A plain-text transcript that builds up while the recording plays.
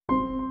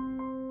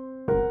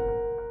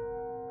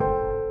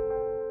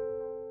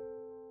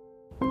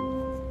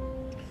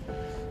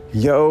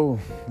Yo,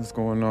 what's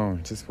going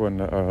on? Just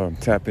wanted to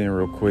tap in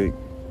real quick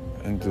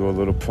and do a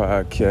little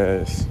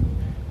podcast.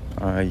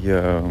 I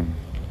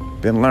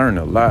been learning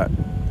a lot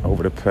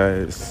over the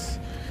past,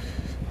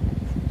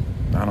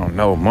 I don't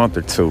know, month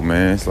or two,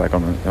 man. It's like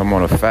I'm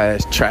on a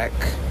fast track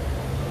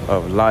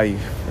of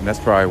life, and that's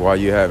probably why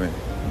you haven't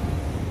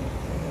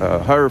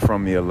heard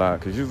from me a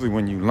lot. Because usually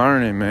when you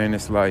learning, man,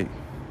 it's like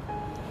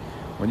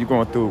when you're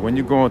going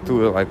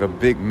through like a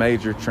big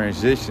major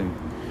transition.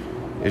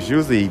 It's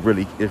usually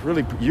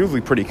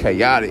usually pretty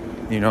chaotic,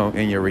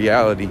 in your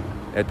reality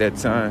at that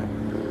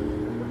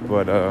time.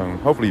 But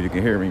hopefully you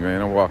can hear me,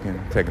 man.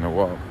 I'm taking a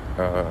walk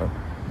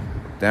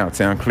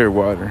downtown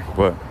Clearwater.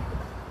 But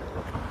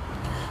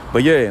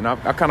yeah, and I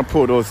kind of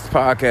pull those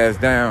podcasts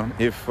down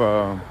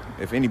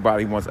if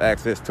anybody wants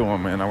access to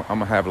them, man. I'm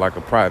gonna have like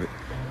a private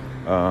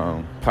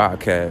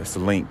podcast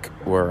link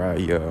where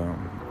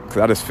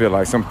because I just feel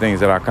like some things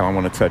that I kind of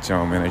want to touch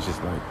on, man. It's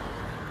just like,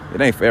 it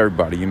ain't for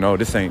everybody,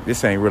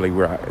 This ain't really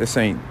this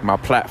ain't my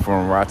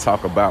platform where I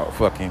talk about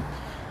fucking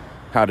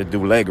how to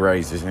do leg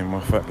raises and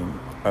my fucking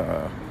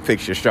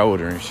fix your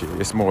shoulder and shit.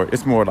 It's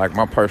more like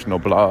my personal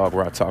blog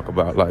where I talk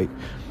about, like,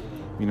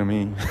 you know what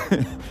I mean,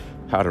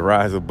 how to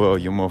rise above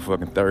your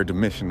motherfucking third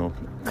dimensional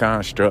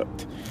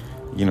construct,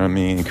 you know what I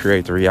mean, and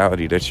create the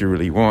reality that you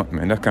really want,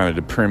 man. That's kind of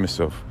the premise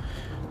of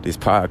this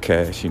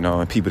podcast,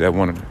 and people that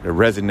want to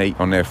resonate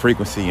on that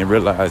frequency and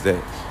realize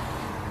that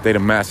they the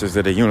masters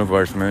of the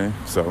universe, man.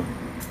 So,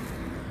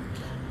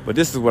 but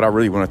this is what I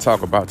really want to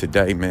talk about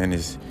today, man,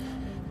 is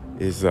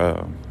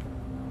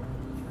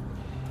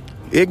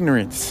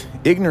ignorance.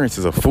 Ignorance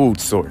is a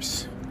food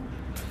source.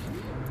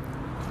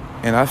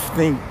 And I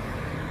think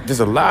there's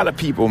a lot of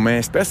people, man,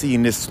 especially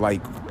in this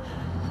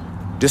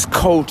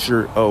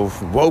culture of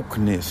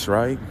wokeness,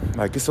 right?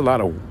 Like, it's a lot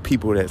of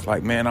people that's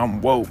like, man,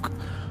 I'm woke.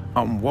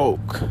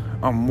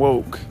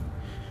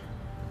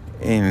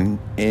 And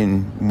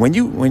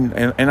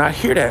when I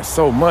hear that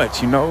so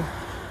much,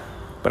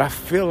 but I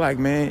feel like,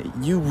 man,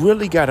 you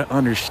really got to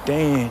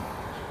understand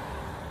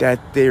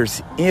that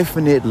there's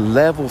infinite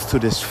levels to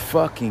this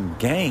fucking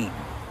game.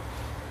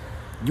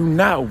 You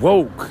not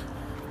woke.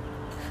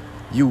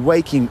 You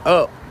waking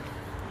up,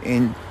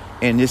 and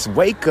this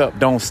wake up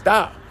don't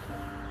stop.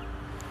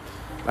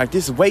 Like,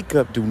 this wake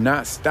up do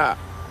not stop.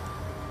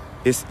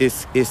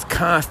 It's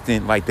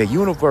constant. Like, the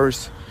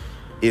universe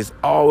is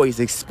always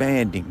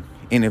expanding.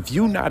 And if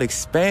you not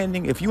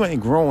expanding, if you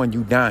ain't growing,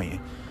 you dying.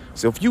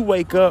 So if you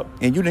wake up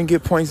and you didn't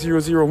get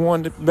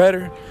 0.001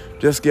 better,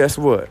 just guess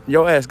what?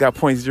 Your ass got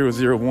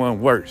 0.001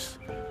 worse.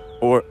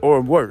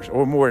 Or worse,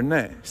 or more than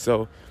that.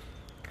 So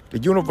the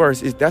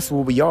universe that's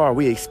what we are.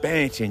 We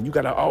expansion. You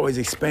gotta always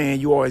expand.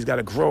 You always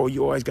gotta grow.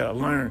 You always gotta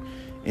learn.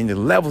 And the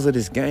levels of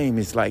this game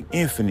is like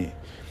infinite.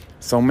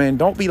 So, man,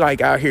 don't be like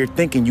out here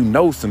thinking you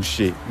know some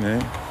shit,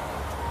 man.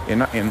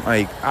 And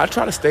like, I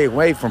try to stay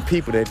away from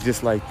people that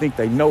just like think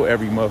they know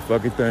every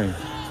motherfucking thing.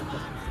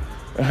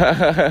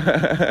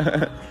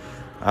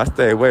 I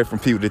stay away from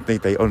people that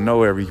think they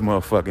know every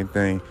motherfucking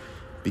thing,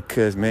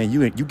 because, man,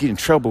 you get in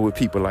trouble with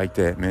people like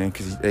that, man,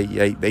 because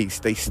they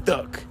stay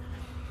stuck,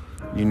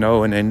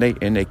 and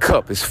their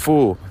cup is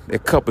full. Their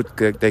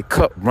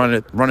cup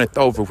runneth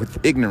over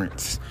with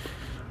ignorance,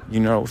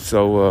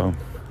 So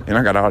and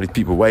I got all these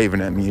people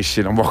waving at me and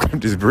shit. I'm walking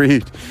up this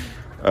bridge.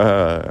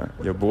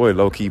 Your boy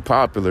low-key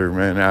popular,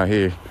 man, out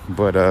here.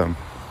 But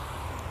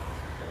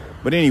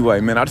anyway,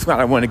 man, I just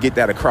kind of want to get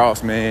that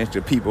across, man,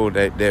 to people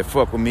that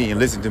fuck with me and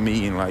listen to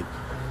me and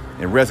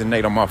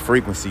resonate on my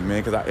frequency,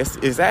 man. Because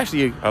it's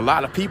actually a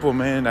lot of people,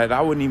 man, that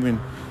I wouldn't even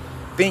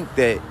think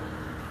that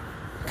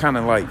kind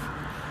of like,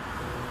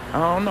 I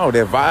don't know,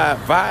 that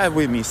vibe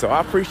with me. So I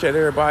appreciate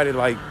everybody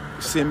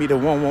send me the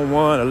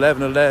 111,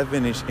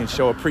 1111 and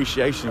show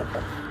appreciation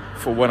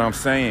for what I'm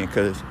saying,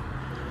 because,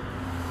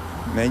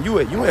 man, you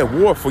at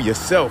war for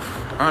yourself,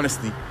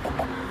 honestly.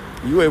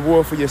 You at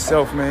war for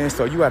yourself, man.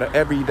 So you gotta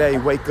every day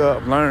wake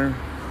up, learn.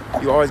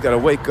 You always gotta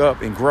wake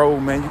up and grow,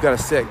 man. You gotta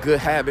set good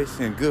habits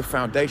and good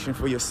foundation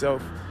for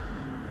yourself.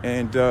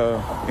 And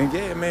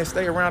yeah, man,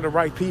 stay around the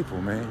right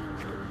people, man.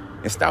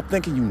 And stop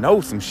thinking you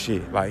know some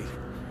shit. Like,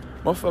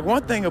 motherfucker,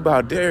 one thing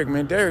about Derek,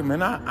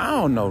 man, I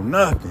don't know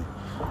nothing.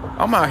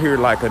 I'm out here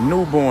like a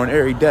newborn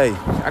every day.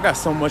 I got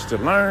so much to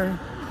learn.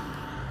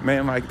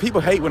 Man, like,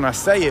 people hate when I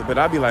say it, but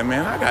I be like,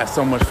 man, I got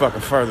so much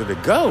fucking further to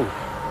go.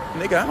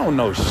 Nigga, I don't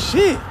know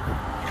shit.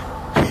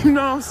 You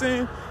know what I'm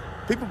saying?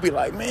 People be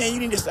like, man, you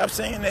need to stop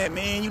saying that,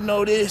 man. You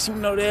know this, you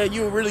know that.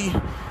 You really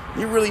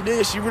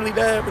this, you really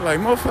that. I be like,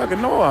 motherfucker,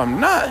 no, I'm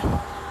not.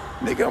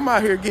 Nigga, I'm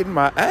out here getting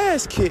my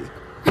ass kicked.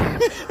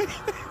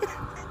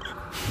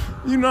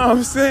 You know what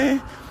I'm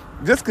saying?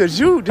 Just cause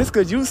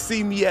you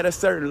see me at a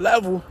certain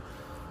level,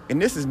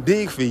 and this is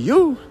big for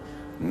you.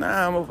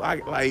 Nah, I'm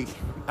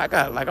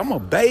a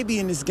baby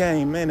in this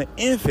game, man, an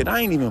infant.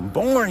 I ain't even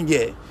born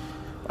yet.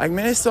 Like,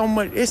 man, it's so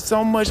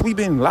much we've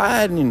been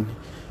lied and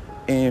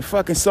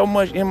fucking so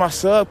much in my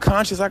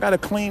subconscious I gotta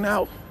clean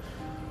out.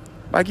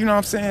 Like, you know what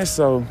I'm saying?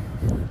 So,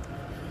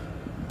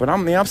 but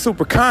I'm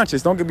super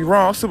conscious, don't get me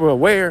wrong, I'm super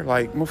aware,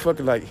 like,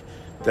 motherfucker, like,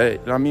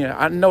 I mean,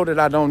 I know that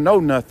I don't know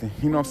nothing.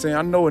 You know what I'm saying?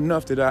 I know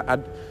enough that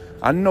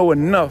I know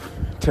enough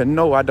to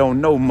know I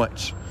don't know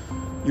much.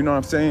 You know what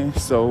I'm saying?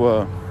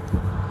 So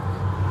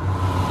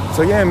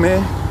yeah,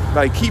 man,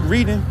 like keep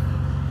reading,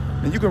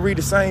 and you can read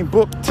the same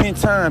book 10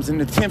 times, and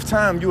the 10th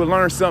time you will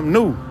learn something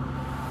new.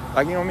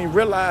 Like, you know what I mean?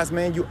 Realize,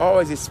 man, you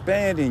always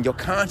expanding. Your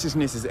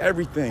consciousness is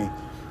everything.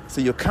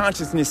 So your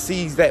consciousness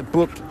sees that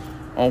book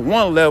on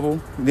one level,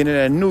 then in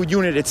a new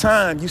unit at a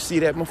time, you see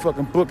that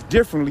motherfucking book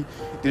differently.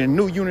 Then a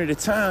new unit at a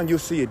time, you'll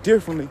see it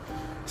differently.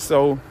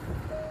 So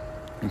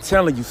I'm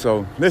telling you,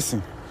 so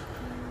listen,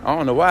 I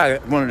don't know why I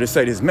wanted to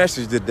say this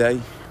message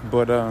today,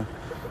 but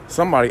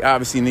somebody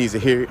obviously needs to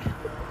hear it.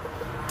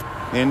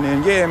 And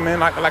then, yeah, man,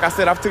 like I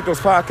said, I've took those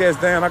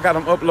podcasts down. I got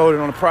them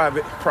uploaded on a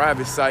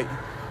private site.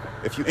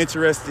 If you're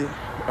interested,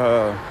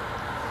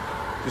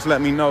 just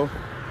let me know,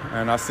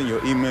 and I'll send you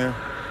an email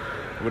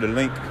with a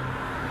link.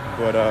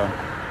 But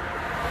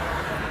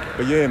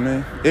yeah,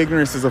 man,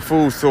 ignorance is a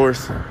food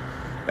source.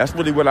 That's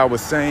really what I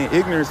was saying.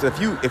 Ignorance, if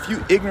you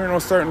ignorant on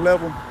a certain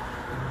level,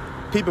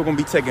 people gonna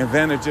be taking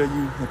advantage of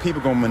you, and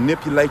people gonna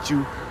manipulate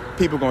you.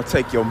 People gonna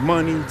take your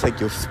money, take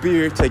your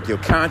spirit, take your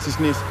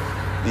consciousness,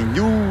 and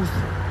use.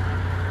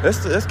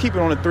 Let's keep it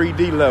on a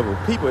 3D level.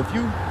 People, if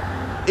you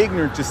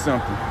ignorant to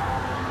something,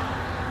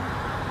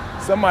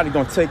 somebody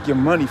gonna take your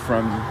money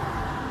from you,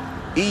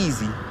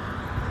 easy,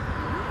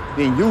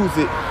 then use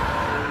it.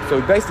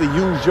 So basically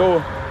use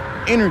your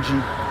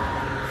energy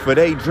for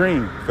their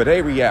dream, for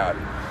their reality.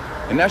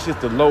 And that's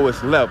just the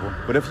lowest level.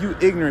 But if you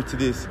ignorant to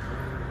this,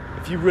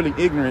 if you really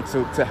ignorant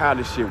to how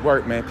this shit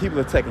work, man, people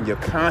are taking your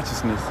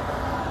consciousness,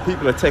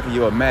 people are taking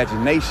your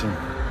imagination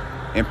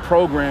and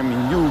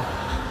programming you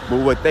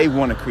with what they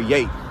want to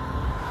create.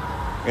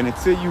 And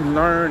until you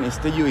learn,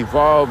 until you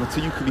evolve,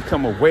 until you can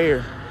become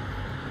aware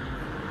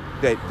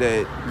that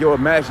your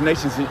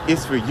imagination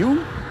is for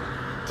you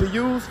to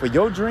use, for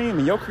your dream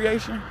and your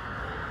creation,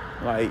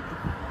 like,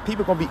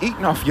 people gonna be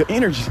eating off your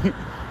energy.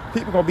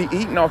 People gonna be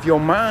eating off your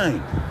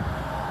mind.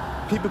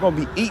 People gonna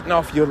be eating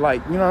off your,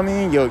 like, you know what I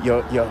mean? Your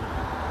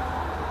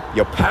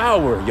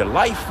power, your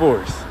life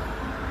force.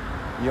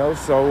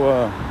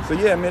 So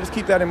yeah, man, just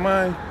keep that in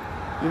mind.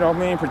 You know what I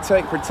mean?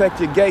 Protect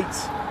your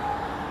gates.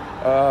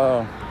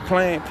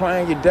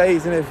 Plan your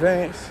days in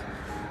advance.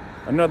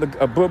 A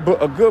good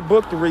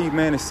book to read,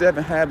 man, is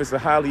 7 Habits of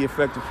Highly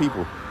Effective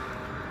People.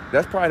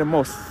 That's probably the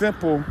most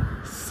simple,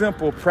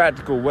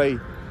 practical way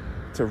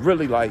to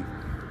really, like,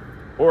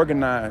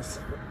 organize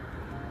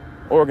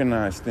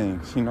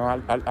things. You know,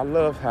 I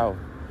love how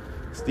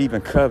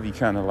Stephen Covey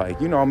kind of,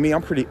 like, you know what I mean?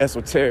 I'm pretty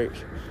esoteric.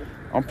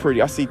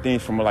 I see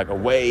things from like a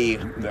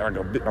wave,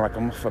 like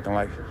I'm fucking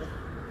like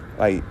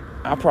I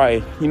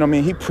probably, you know what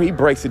I mean? He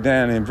breaks it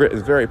down and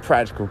is very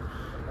practical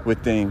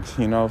with things,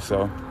 you know.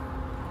 So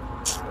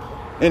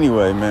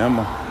anyway, man, I'm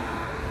gonna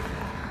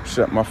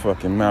shut my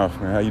fucking mouth,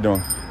 man. How you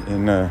doing?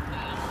 And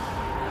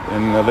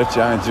let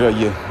y'all enjoy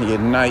your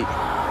night.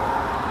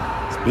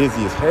 It's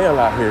busy as hell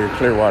out here at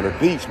Clearwater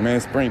Beach, man.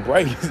 Spring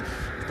break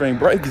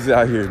is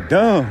out here,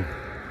 dumb.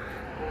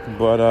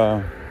 But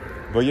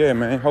yeah,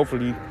 man.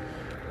 Hopefully,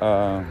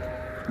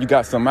 you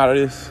got something out of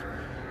this.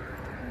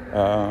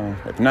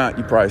 If not,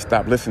 you probably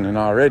stopped listening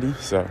already.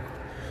 So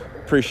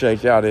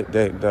appreciate y'all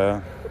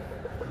that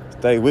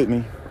stay with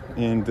me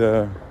and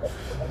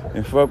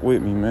fuck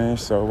with me, man.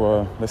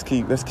 So let's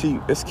keep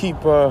learning,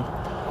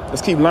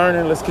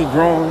 let's keep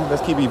growing,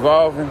 let's keep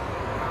evolving,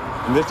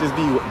 and let's just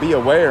be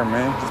aware,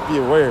 man. Just be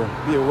aware.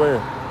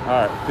 All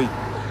right, peace.